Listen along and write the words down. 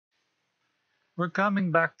We're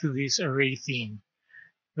coming back to this array theme.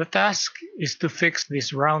 The task is to fix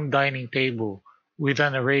this round dining table with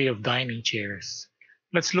an array of dining chairs.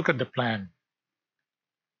 Let's look at the plan.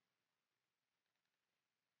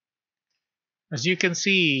 As you can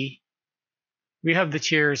see, we have the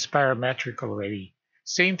chairs parametric already.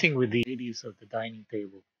 Same thing with the radius of the dining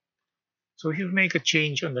table. So if you make a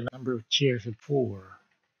change on the number of chairs of 4,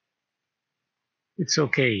 it's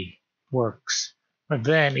okay, works. But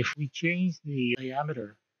then if we change the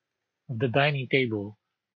diameter of the dining table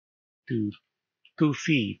to 2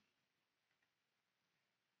 feet,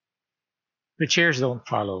 the chairs don't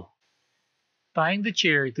follow. Tying the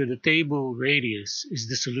chair to the table radius is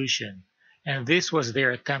the solution, and this was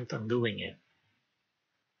their attempt on doing it.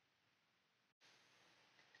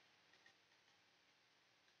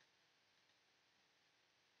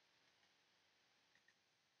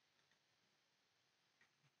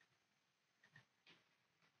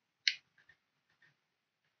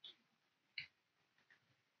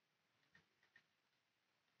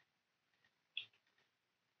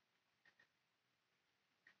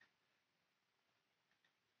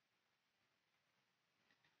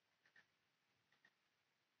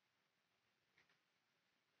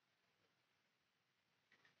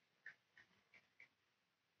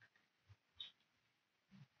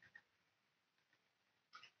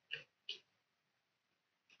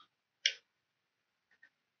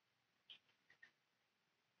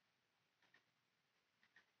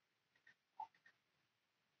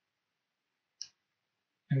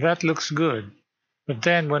 And that looks good. But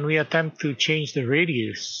then when we attempt to change the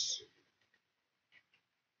radius,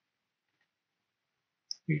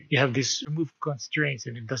 you have this remove constraints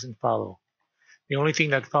and it doesn't follow. The only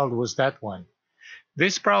thing that followed was that one.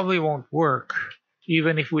 This probably won't work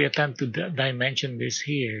even if we attempt to dimension this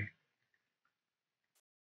here.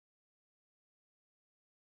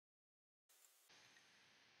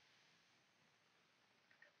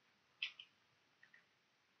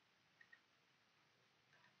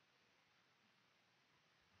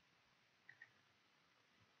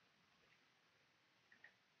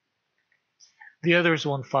 The others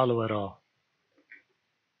won't follow at all.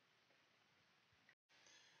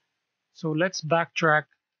 So let's backtrack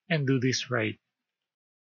and do this right.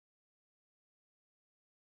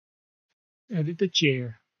 Edit the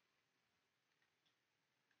chair.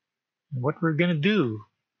 And what we're going to do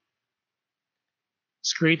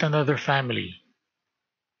is create another family.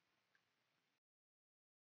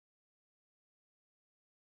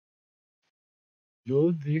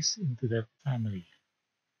 Load this into that family.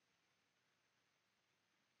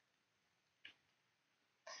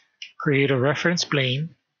 Create a reference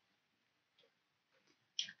plane.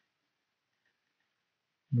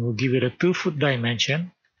 And we'll give it a 2-foot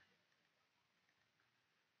dimension.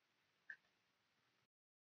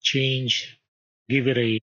 Give it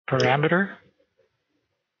a parameter.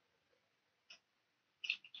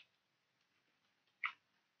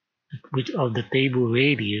 Of the table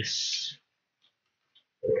radius.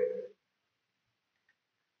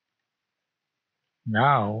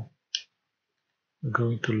 Now we're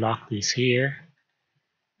going to lock this here,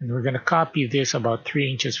 and we're going to copy this about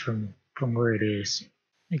 3 inches from where it is.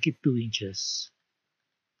 Make it 2 inches.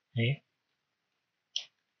 Okay,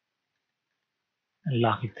 and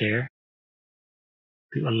lock it there.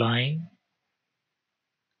 To align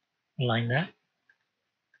that,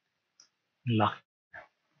 and lock.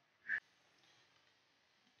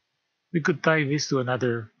 We could tie this to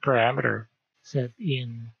another parameter set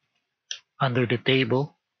in under the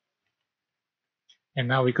table. And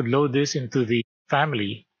now we could load this into the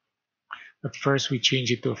family. But first we change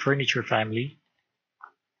it to a furniture family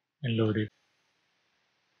and load it.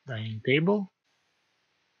 Dining table.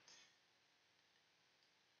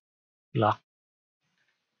 Lock.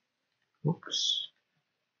 Oops.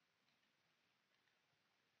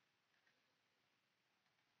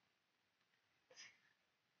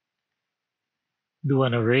 Do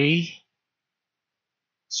an array.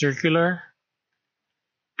 Circular.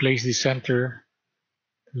 Place the center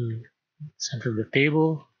to center of the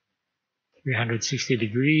table. 360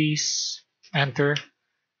 degrees. Enter.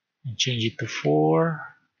 And change it to 4.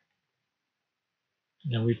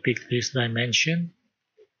 And then we pick this dimension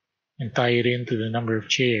and tie it into the number of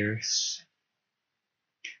chairs.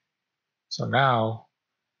 So now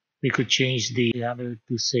we could change the diameter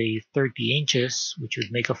to say 30 inches, which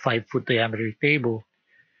would make a 5-foot diameter table,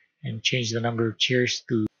 and change the number of chairs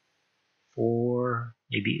to 4,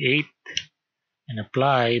 maybe 8, and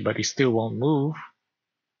apply, but it still won't move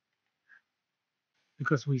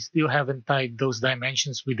because we still haven't tied those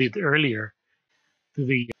dimensions we did earlier to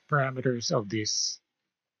the parameters of this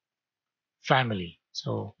family.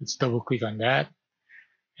 So let's double click on that,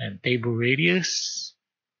 and table radius,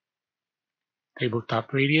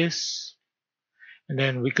 tabletop radius. And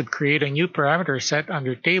then we could create a new parameter set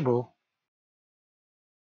under table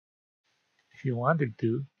if you wanted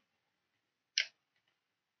to.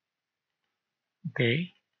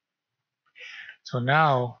 Okay. So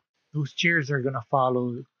now those chairs are going to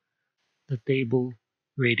follow the table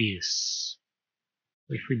radius.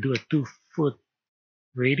 If we do a 2-foot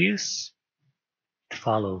radius, it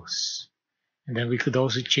follows. And then we could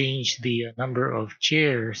also change the number of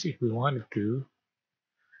chairs if we wanted to.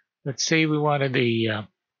 Let's say we wanted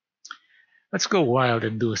let's go wild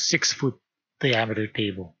and do a 6-foot diameter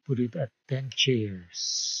table. Put it at 10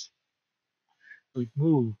 chairs. So it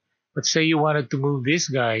move. Let's say you wanted to move these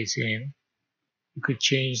guys in. You could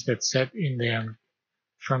change that set in them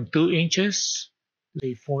from 2 inches to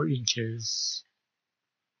say 4 inches.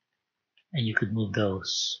 And you could move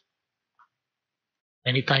those.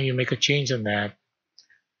 Anytime you make a change on that,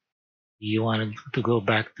 you wanted to go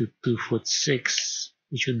back to 2'6",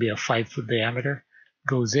 which would be a 5-foot diameter,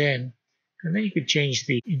 goes in, and then you could change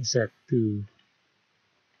the inset to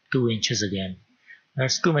 2 inches again.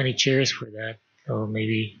 There's too many chairs for that, so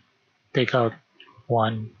maybe take out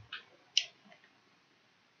one.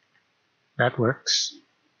 That works.